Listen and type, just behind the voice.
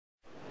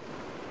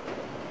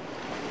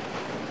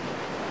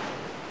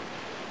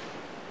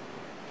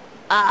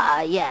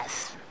Ah,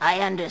 yes,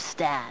 I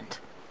understand.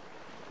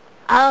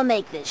 I'll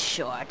make this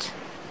short.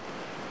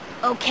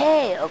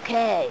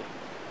 Okay.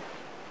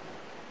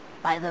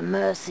 By the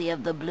mercy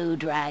of the Blue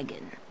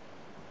Dragon.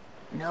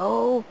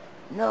 No,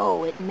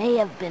 it may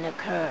have been a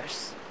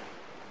curse.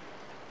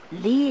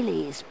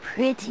 Lily's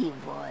pretty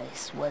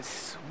voice was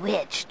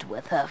switched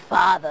with her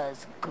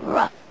father's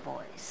gruff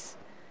voice.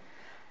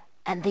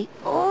 And the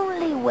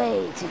only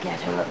way to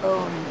get her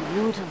own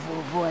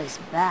beautiful voice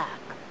back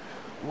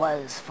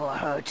was for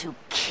her to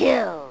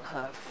kill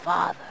her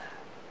father.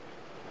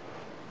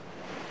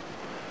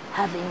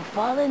 Having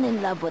fallen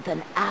in love with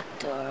an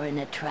actor in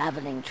a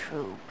traveling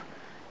troupe,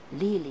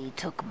 Lily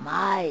took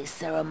my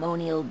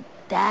ceremonial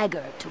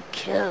dagger to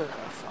kill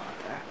her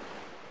father.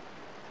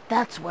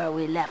 That's where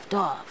we left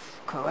off,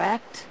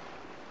 correct?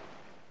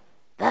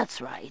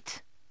 That's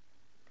right.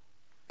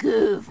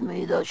 Give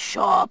me the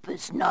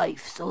sharpest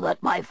knife so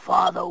that my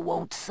father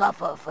won't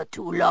suffer for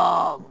too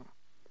long.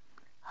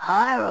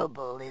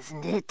 Horrible,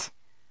 isn't it?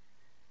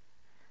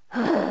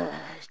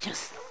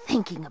 Just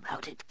thinking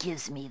about it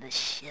gives me the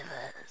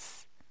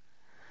shivers.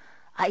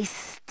 I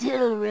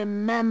still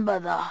remember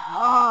the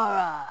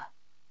horror.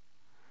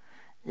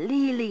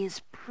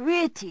 Lily's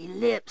pretty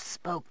lips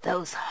spoke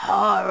those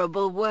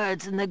horrible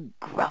words in the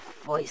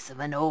gruff voice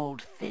of an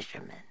old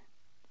fisherman.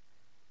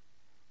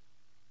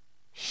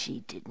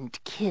 She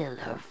didn't kill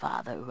her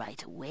father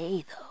right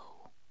away,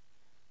 though.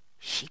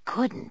 She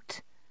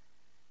couldn't.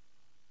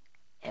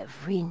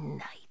 Every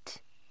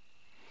night,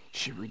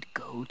 she would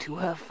go to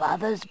her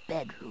father's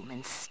bedroom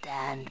and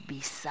stand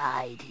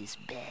beside his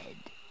bed.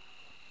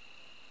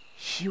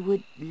 She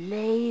would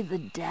lay the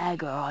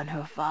dagger on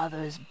her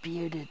father's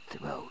bearded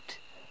throat.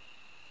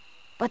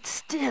 But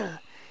still,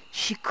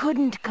 she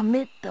couldn't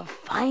commit the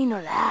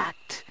final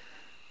act.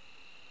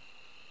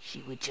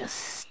 She would just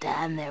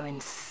stand there in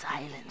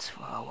silence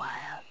for a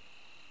while.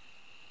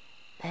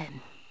 Then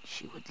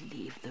she would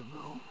leave the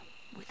room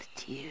with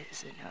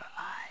tears in her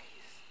eyes.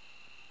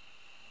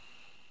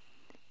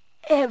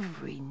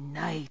 Every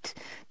night,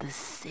 the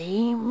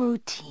same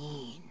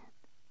routine.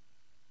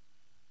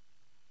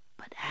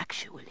 But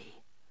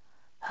actually,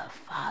 her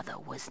father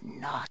was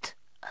not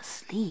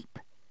asleep.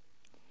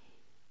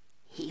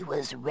 He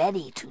was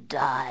ready to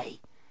die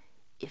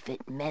if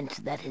it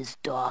meant that his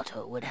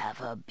daughter would have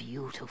her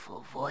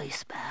beautiful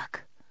voice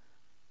back.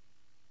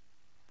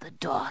 The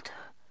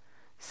daughter,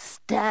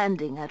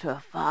 standing at her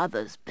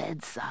father's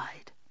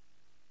bedside.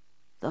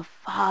 The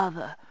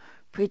father,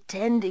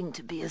 pretending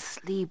to be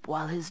asleep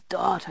while his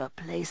daughter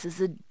places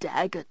a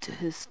dagger to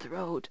his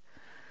throat.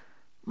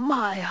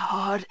 My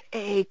heart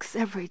aches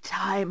every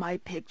time I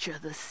picture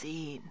the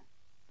scene.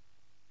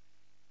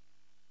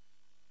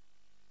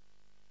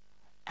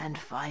 And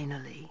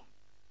finally,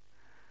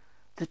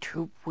 the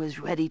troupe was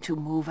ready to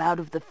move out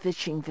of the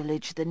fishing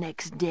village the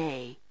next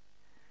day.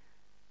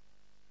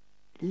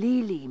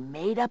 Lily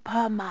made up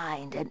her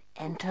mind and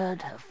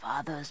entered her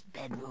father's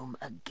bedroom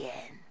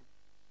again.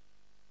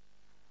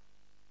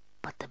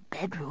 But the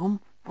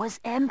bedroom was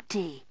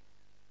empty.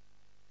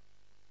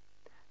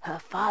 Her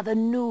father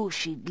knew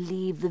she'd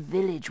leave the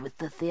village with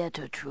the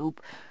theater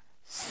troupe,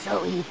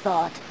 so he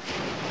thought,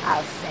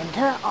 I'll send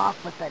her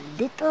off with a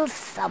little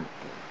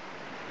something.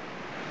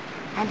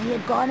 And he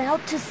had gone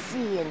out to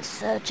sea in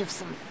search of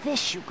some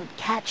fish you could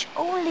catch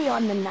only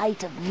on the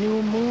night of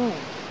new moon.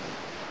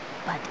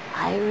 But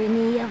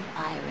irony of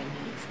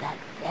ironies, that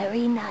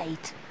very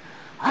night,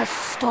 a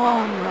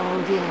storm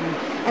rolled in,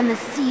 and the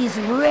seas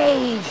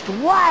raged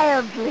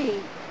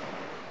wildly.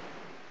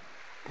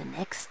 The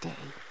next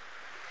day,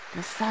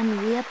 the sun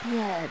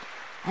reappeared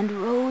and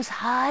rose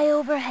high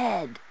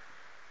overhead,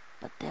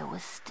 but there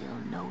was still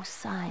no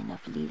sign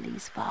of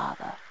Lily's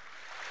father.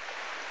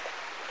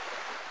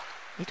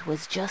 It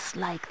was just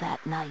like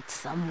that night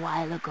some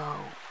while ago.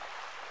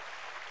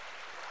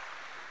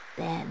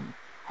 Then,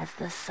 as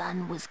the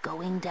sun was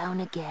going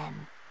down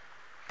again,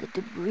 the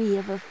debris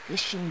of a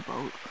fishing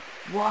boat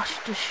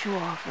washed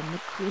ashore from the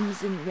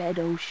crimson-red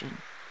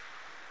ocean.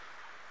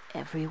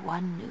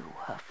 Everyone knew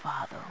her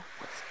father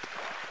was dead.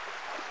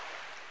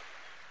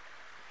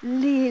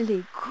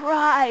 Lily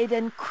cried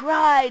and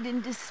cried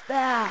in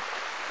despair.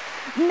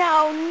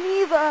 Now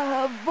neither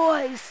her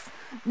voice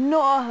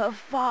nor her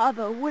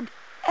father would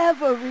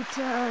ever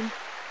return.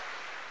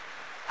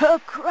 Her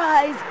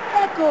cries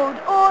echoed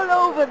all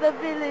over the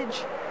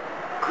village,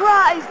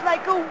 cries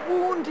like a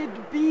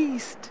wounded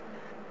beast.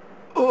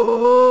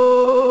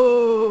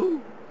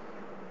 Oh!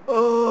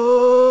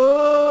 Oh!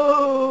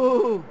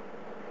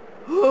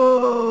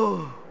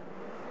 Oh!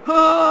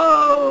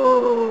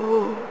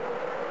 Oh!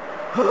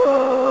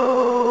 Oh!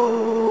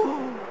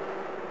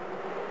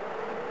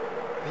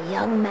 The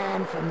young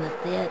man from the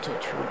theater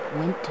troupe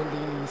went to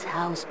Lily's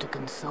house to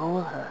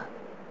console her,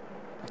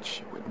 but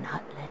she would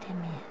not let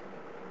him in.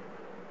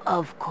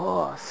 Of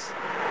course,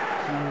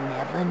 he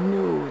never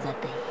knew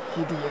that the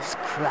hideous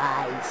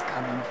cries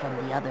coming from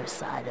the other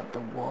side of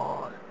the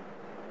wall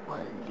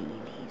were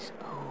Lily's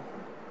own.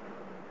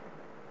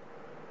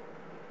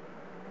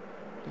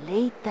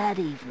 Late that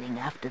evening,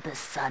 after the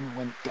sun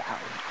went down,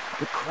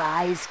 the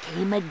cries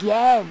came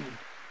again.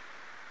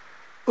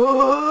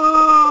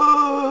 Oh!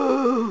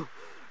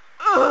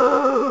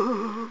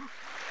 Oh!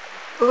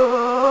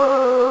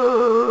 Oh!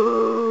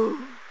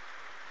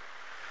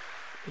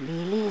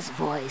 Lily's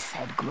voice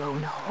had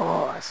grown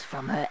hoarse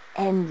from her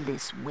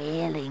endless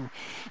wailing,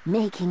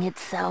 making it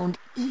sound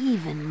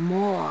even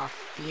more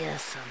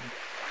fearsome.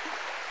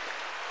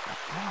 But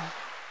then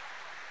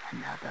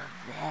another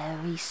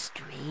very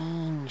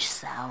strange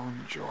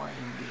sound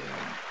joined in.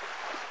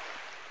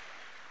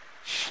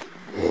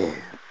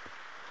 Slip,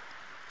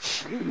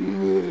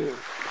 slip,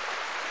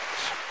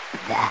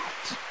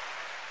 splat.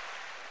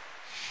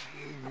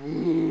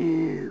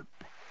 Slip,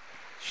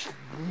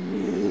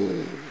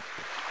 slip,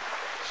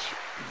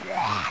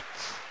 splat.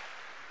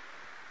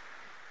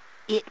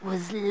 It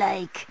was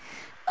like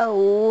a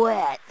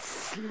wet,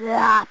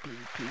 sloppy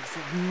piece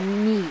of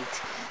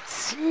meat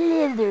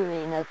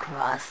slithering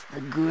across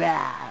the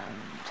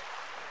ground.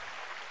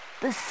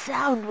 The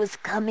sound was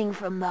coming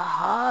from the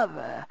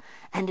harbor,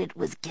 and it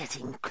was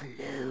getting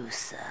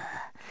closer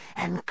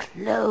and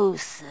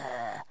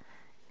closer.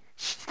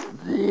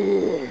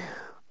 Slip,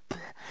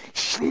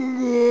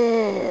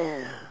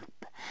 slip,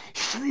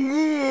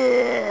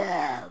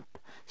 slip,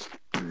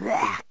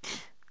 splat,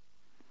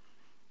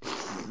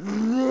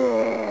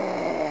 slip.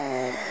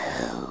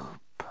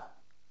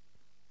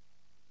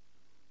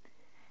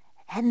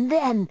 And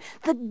then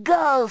the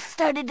gulls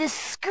started to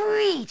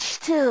screech,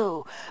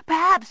 too,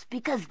 perhaps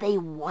because they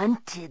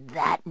wanted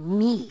that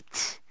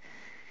meat.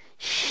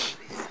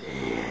 Sloop,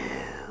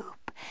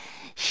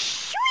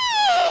 shwee,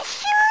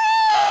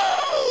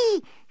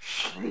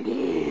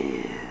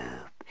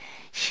 shwee,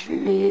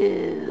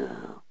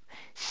 sloop,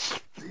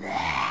 sloop,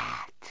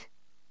 splat,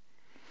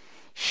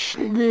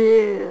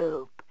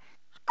 sloop,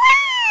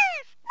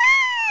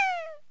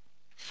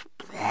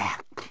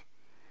 splat,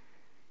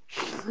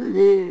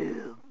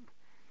 sloop.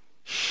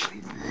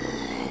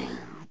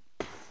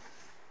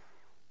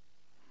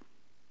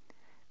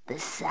 The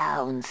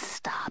sound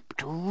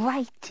stopped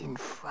right in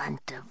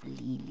front of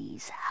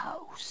Lily's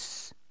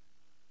house.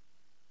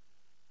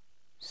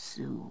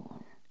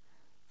 Soon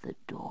the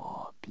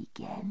door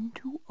began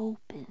to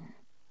open.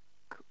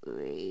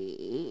 Creak.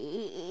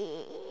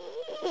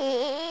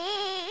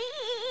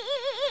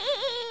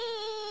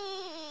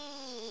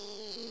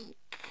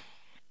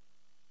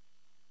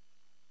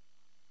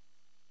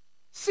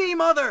 See,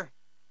 Mother!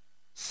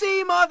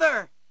 See,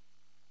 Mother!